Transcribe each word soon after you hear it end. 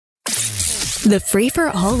The Free for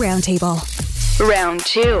All Roundtable. Round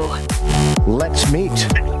 2. Let's meet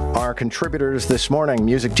our contributors this morning.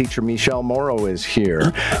 Music teacher Michelle Morrow is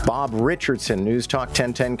here. Bob Richardson, NEWSTALK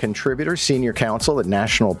 1010 contributor, Senior Counsel at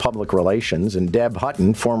National Public Relations, and Deb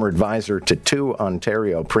Hutton, former advisor to 2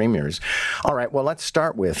 Ontario premiers. All right, well, let's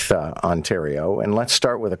start with Ontario, and let's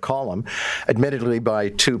start with a column, admittedly by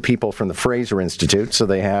 2 people from the Fraser Institute, so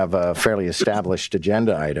they have a fairly established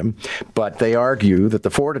agenda item, but they argue that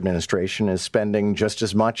the Ford administration is spending just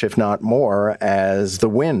as much, if not more, as the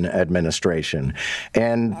Wynne administration.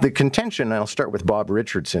 And the contention, and I'll start with Bob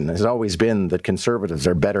Richardson, has always been that Conservatives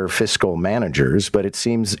are better fiscal managers, but it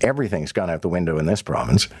seems everything's gone out the window in this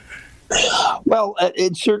province. Well,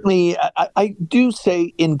 it certainly, I do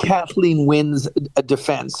say in Kathleen Wynne's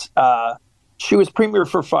defense, she was premier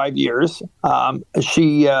for 5 years.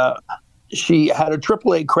 She had a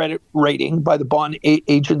AAA credit rating by the bond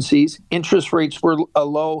agencies. Interest rates were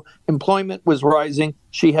low. Employment was rising.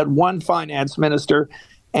 She had 1 finance minister.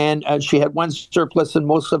 And she had 1 surplus, and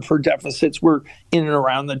most of her deficits were in and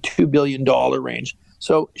around the $2 billion range.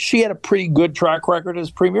 So she had a pretty good track record as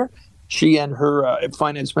premier. She and her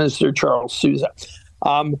finance minister, Charles Sousa.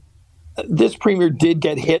 This premier did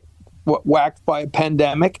get whacked by a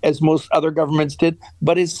pandemic, as most other governments did,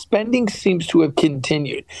 but his spending seems to have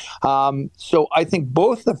continued. So I think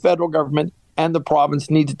both the federal government and the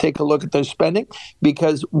province need to take a look at their spending,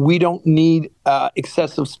 because we don't need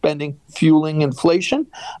excessive spending fueling inflation.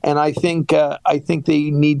 And I think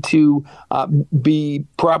they need to be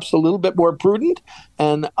perhaps a little bit more prudent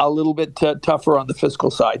and a little bit tougher on the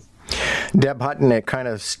fiscal side. Deb Hutton, it kind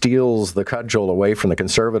of steals the cudgel away from the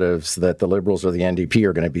Conservatives that the Liberals or the NDP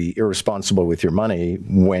are going to be irresponsible with your money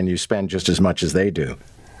when you spend just as much as they do.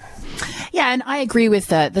 Yeah, and I agree with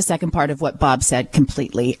the second part of what Bob said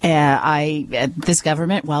completely. This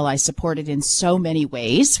government, while I support it in so many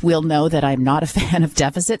ways, will know that I'm not a fan of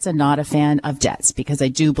deficits and not a fan of debts, because I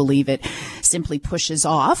do believe it simply pushes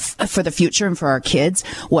off for the future and for our kids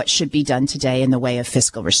what should be done today in the way of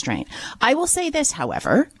fiscal restraint. I will say this,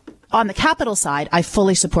 however, on the capital side, I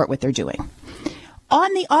fully support what they're doing.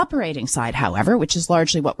 On the operating side, however, which is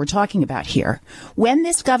largely what we're talking about here, when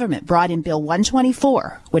this government brought in Bill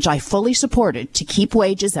 124, which I fully supported, to keep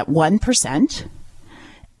wages at 1%,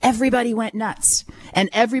 everybody went nuts. And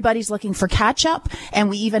everybody's looking for catch-up, and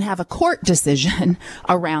we even have a court decision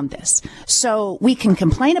around this. So we can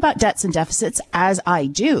complain about debts and deficits, as I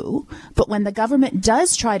do, but when the government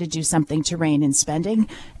does try to do something to rein in spending,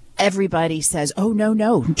 everybody says, oh,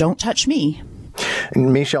 no, don't touch me.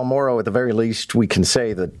 Michelle Morrow, at the very least, we can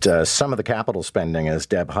say that some of the capital spending, as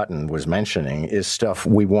Deb Hutton was mentioning, is stuff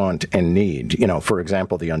we want and need. You know, for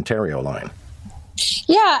example, the Ontario line.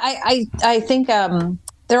 Yeah, I think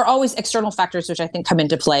there are always external factors which I think come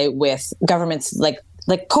into play with governments like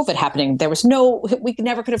COVID happening. We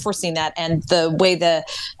never could have foreseen that. And the way the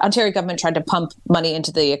Ontario government tried to pump money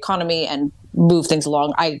into the economy and move things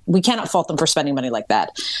along, we cannot fault them for spending money like that.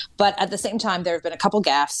 But at the same time, there have been a couple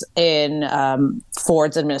gaffes in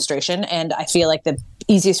Ford's administration, and I feel like the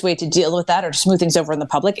easiest way to deal with that or to smooth things over in the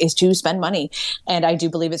public is to spend money. And I do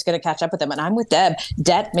believe it's going to catch up with them. And I'm with Deb.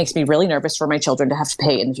 Debt makes me really nervous for my children to have to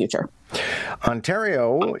pay in the future.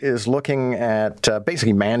 Ontario is looking at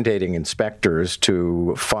basically mandating inspectors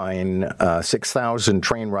to fine 6,000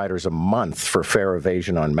 train riders a month for fare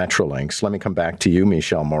evasion on Metrolinx. Let me come back to you,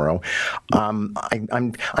 Michelle Morrow.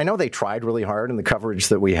 I know they tried really hard in the coverage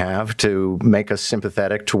that we have to make us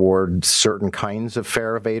sympathetic toward certain kinds of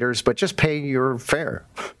fare evaders, but just pay your fare.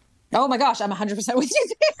 Oh my gosh, I'm 100% with you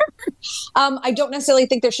there. I don't necessarily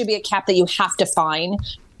think there should be a cap that you have to fine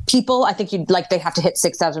people. I think they have to hit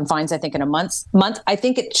 6,000 fines, I think, in a month. I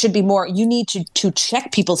think it should be more, you need to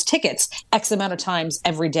check people's tickets X amount of times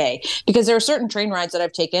every day, because there are certain train rides that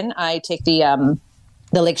I've taken. I take the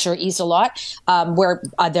Lakeshore East a lot, where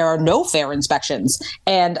there are no fare inspections.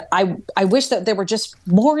 And I wish that there were just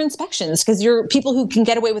more inspections, because you're people who can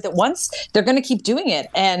get away with it once, they're going to keep doing it.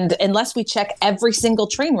 And unless we check every single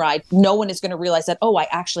train ride, no one is going to realize that, I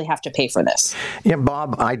actually have to pay for this. Yeah,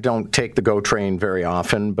 Bob, I don't take the GO train very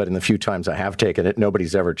often, but in the few times I have taken it,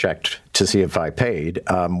 nobody's ever checked to see if I paid.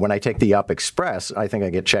 When I take the Up Express, I think I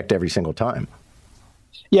get checked every single time.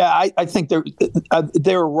 Yeah, I think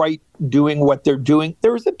they're right doing what they're doing.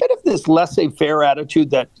 There was a bit of this laissez-faire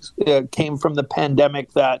attitude that came from the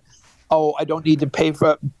pandemic that, I don't need to pay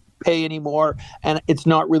anymore, and it's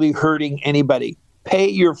not really hurting anybody. Pay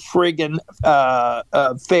your friggin'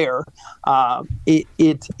 fare.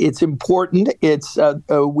 It's important.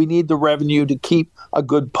 We need the revenue to keep a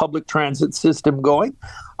good public transit system going.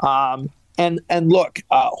 And look,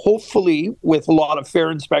 hopefully with a lot of fare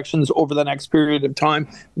inspections over the next period of time,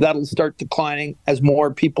 that'll start declining as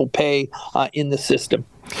more people pay in the system.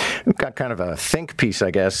 We've got kind of a think piece,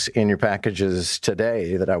 I guess, in your packages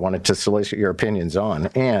today that I wanted to solicit your opinions on.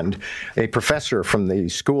 And a professor from the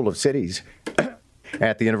School of Cities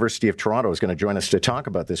at the University of Toronto is going to join us to talk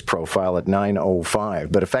about this profile at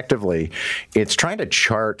 9:05. But effectively, it's trying to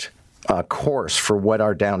chart a course for what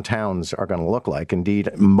our downtowns are going to look like. Indeed,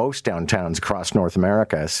 most downtowns across North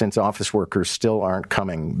America, since office workers still aren't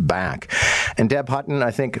coming back. And Deb Hutton, I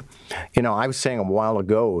think, I was saying a while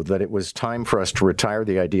ago that it was time for us to retire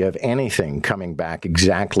the idea of anything coming back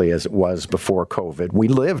exactly as it was before COVID. We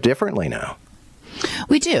live differently now.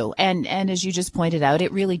 We do. And as you just pointed out,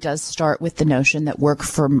 it really does start with the notion that work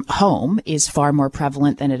from home is far more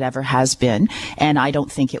prevalent than it ever has been. And I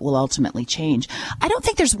don't think it will ultimately change. I don't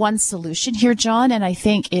think there's one solution here, John. And I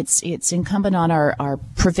think it's incumbent on our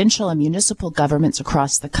provincial and municipal governments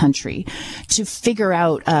across the country to figure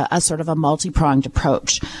out a sort of a multi-pronged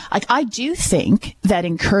approach. Like, I do think that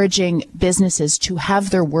encouraging businesses to have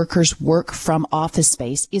their workers work from office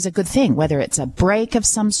space is a good thing, whether it's a break of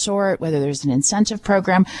some sort, whether there's an incentive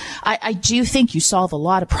program. I do think you solve a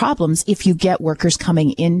lot of problems if you get workers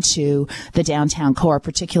coming into the downtown core,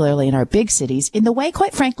 particularly in our big cities, in the way,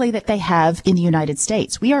 quite frankly, that they have in the United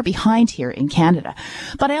States. We are behind here in Canada.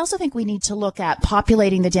 But I also think we need to look at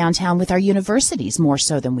populating the downtown with our universities more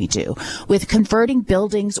so than we do, with converting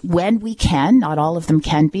buildings when we can, not all of them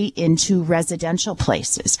can be, into residential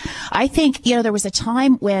places. I think, there was a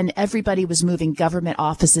time when everybody was moving government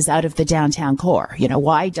offices out of the downtown core.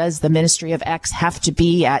 Why does the Ministry of X have to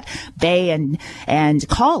be at Bay and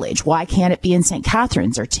College? Why can't it be in St.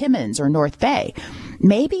 Catharines or Timmins or North Bay?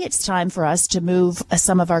 Maybe it's time for us to move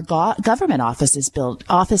some of our government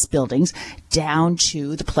office buildings down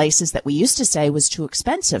to the places that we used to say was too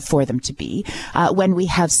expensive for them to be when we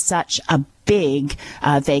have such a big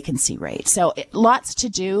vacancy rate. So lots to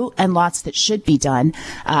do and lots that should be done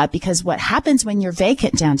because what happens when you're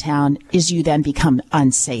vacant downtown is you then become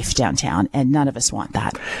unsafe downtown, and none of us want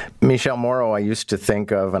that. Michelle Morrow, I used to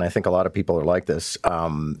think of, and I think a lot of people are like this,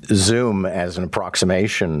 Zoom as an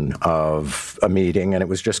approximation of a meeting, and it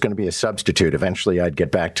was just going to be a substitute. Eventually, I'd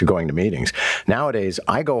get back to going to meetings. Nowadays,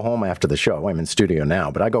 I go home after the show. I'm in studio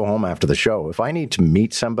now, but I go home after the show. If I need to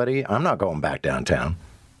meet somebody, I'm not going back downtown.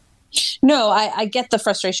 No, I get the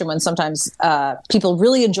frustration when sometimes people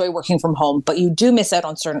really enjoy working from home, but you do miss out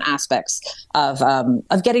on certain aspects of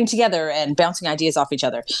getting together and bouncing ideas off each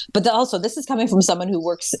other. But also, this is coming from someone who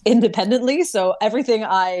works independently, so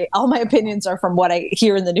all my opinions are from what I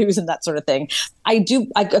hear in the news and that sort of thing. I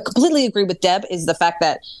completely agree with Deb, is the fact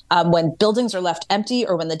that when buildings are left empty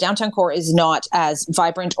or when the downtown core is not as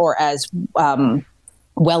vibrant or as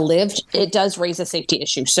well-lived, it does raise a safety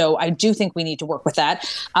issue. So I do think we need to work with that.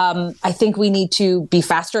 I think we need to be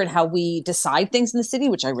faster in how we decide things in the city,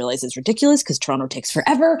 which I realize is ridiculous because Toronto takes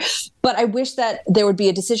forever. But I wish that there would be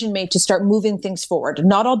a decision made to start moving things forward.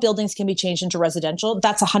 Not all buildings can be changed into residential.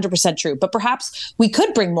 That's 100% true. But perhaps we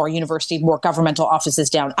could bring more governmental offices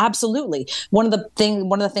down. Absolutely. One of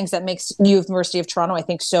the things that makes University of Toronto, I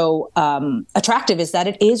think, so attractive is that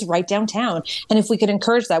it is right downtown. And if we could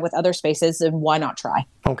encourage that with other spaces, then why not try?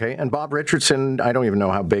 Okay. And Bob Richardson, I don't even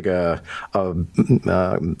know how big a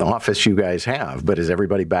office you guys have, but is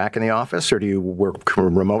everybody back in the office or do you work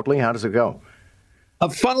remotely? How does it go?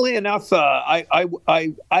 Funnily enough, I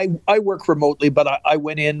work remotely, but I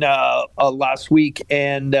went in last week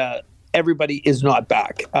and everybody is not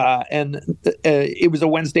back. And it was a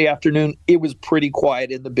Wednesday afternoon. It was pretty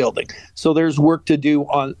quiet in the building. So there's work to do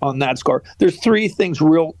on that score. There's three things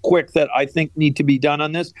real quick that I think need to be done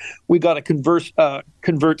on this. We got to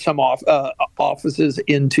convert some offices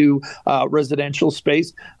into residential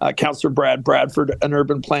space. Councillor Brad Bradford, an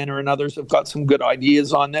urban planner, and others have got some good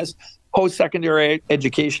ideas on this. Post-secondary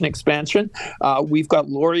education expansion. We've got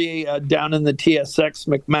Laurier down in the TSX,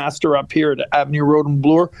 McMaster up here at Avenue Road and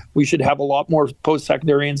Bloor. We should have a lot more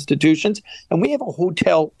post-secondary institutions. And we have a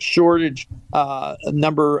hotel shortage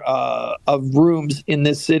number of rooms in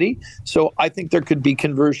this city. So I think there could be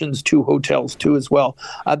conversions to hotels too as well.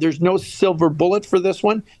 There's no silver bullet for this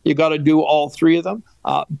one. You got to do all three of them.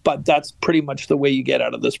 But that's pretty much the way you get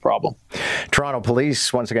out of this problem. Toronto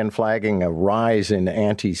police once again flagging a rise in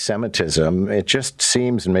anti-Semitism. It just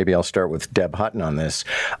seems, and maybe I'll start with Deb Hutton on this,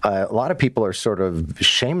 a lot of people are sort of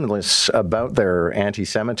shameless about their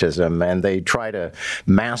anti-Semitism and they try to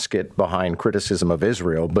mask it behind criticism of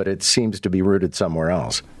Israel, but it seems to be rooted somewhere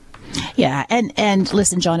else. Yeah. And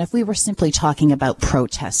listen, John, if we were simply talking about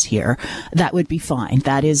protests here, that would be fine.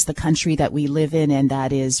 That is the country that we live in, and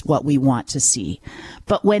that is what we want to see.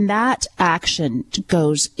 But when that action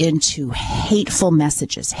goes into hateful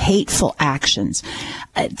messages, hateful actions,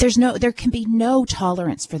 there can be no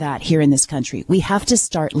tolerance for that here in this country. We have to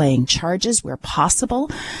start laying charges where possible.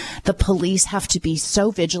 The police have to be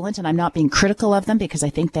so vigilant, and I'm not being critical of them because I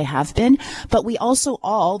think they have been, but we also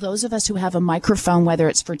those of us who have a microphone, whether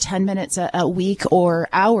it's for 10 minutes a week or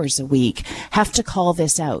hours a week, have to call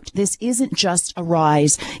this out. This isn't just a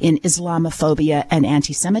rise in Islamophobia and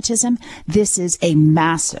anti-Semitism. This is a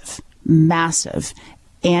massive, massive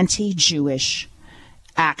anti-Jewish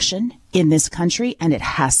action in this country, and it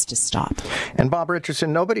has to stop. And Bob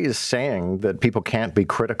Richardson, nobody is saying that people can't be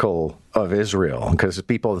critical of Israel, because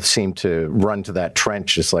people seem to run to that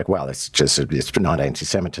trench. It's like, well, it's not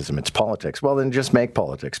anti-Semitism, it's politics. Well, then just make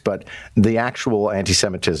politics. But the actual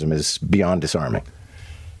anti-Semitism is beyond disarming.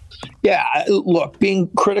 Yeah, look, being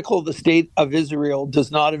critical of the state of Israel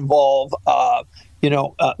does not involve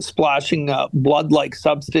splashing blood-like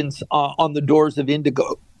substance on the doors of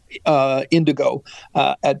Indigo at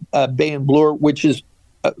Bay and Bloor, which is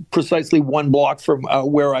precisely one block from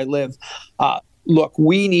where I live. Look,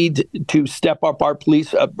 we need to step up our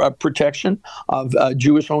police protection of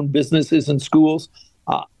Jewish-owned businesses and schools.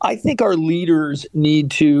 I think our leaders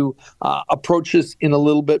need to approach this in a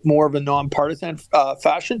little bit more of a nonpartisan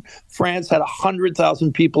fashion. France had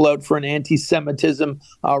 100,000 people out for an anti-Semitism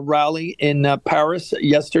rally in Paris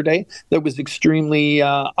yesterday that was extremely,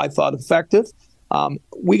 I thought, effective.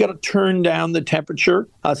 We got to turn down the temperature.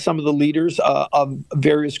 Some of the leaders of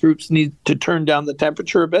various groups need to turn down the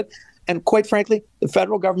temperature a bit. And quite frankly, the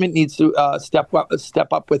federal government needs to step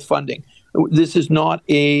up with funding. This is not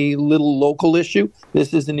a little local issue.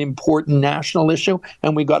 This is an important national issue,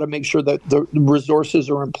 and we got to make sure that the resources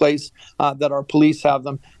are in place, that our police have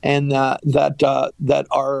them, and that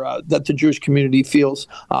the Jewish community feels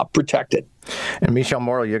protected. And Michelle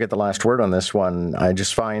Morrow, you get the last word on this one. I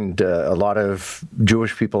just find a lot of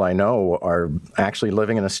Jewish people I know are actually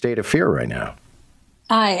living in a state of fear right now.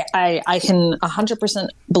 I can 100%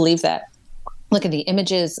 believe that. Look at the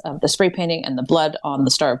images of the spray painting and the blood on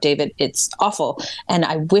the Star of David. It's awful. And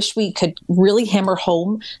I wish we could really hammer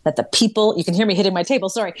home that the people, you can hear me hitting my table,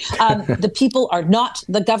 sorry. The people are not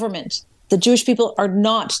the government. The Jewish people are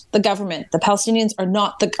not the government. The Palestinians are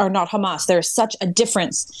not Hamas. There is such a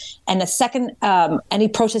difference. And the second any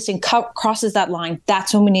protesting crosses that line,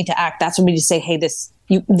 that's when we need to act. That's when we need to say, hey,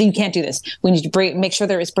 you can't do this. We need to make sure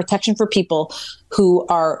there is protection for people who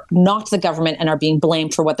are not the government and are being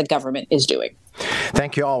blamed for what the government is doing.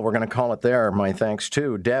 Thank you all. We're going to call it there. My thanks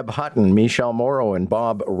to Deb Hutton, Michelle Morrow, and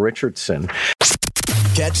Bob Richardson.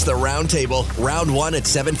 Catch the Roundtable, Round 1 at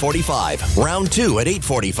 7:45, Round 2 at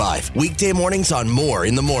 8:45. Weekday mornings on More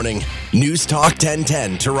in the Morning. News Talk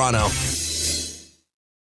 1010, Toronto.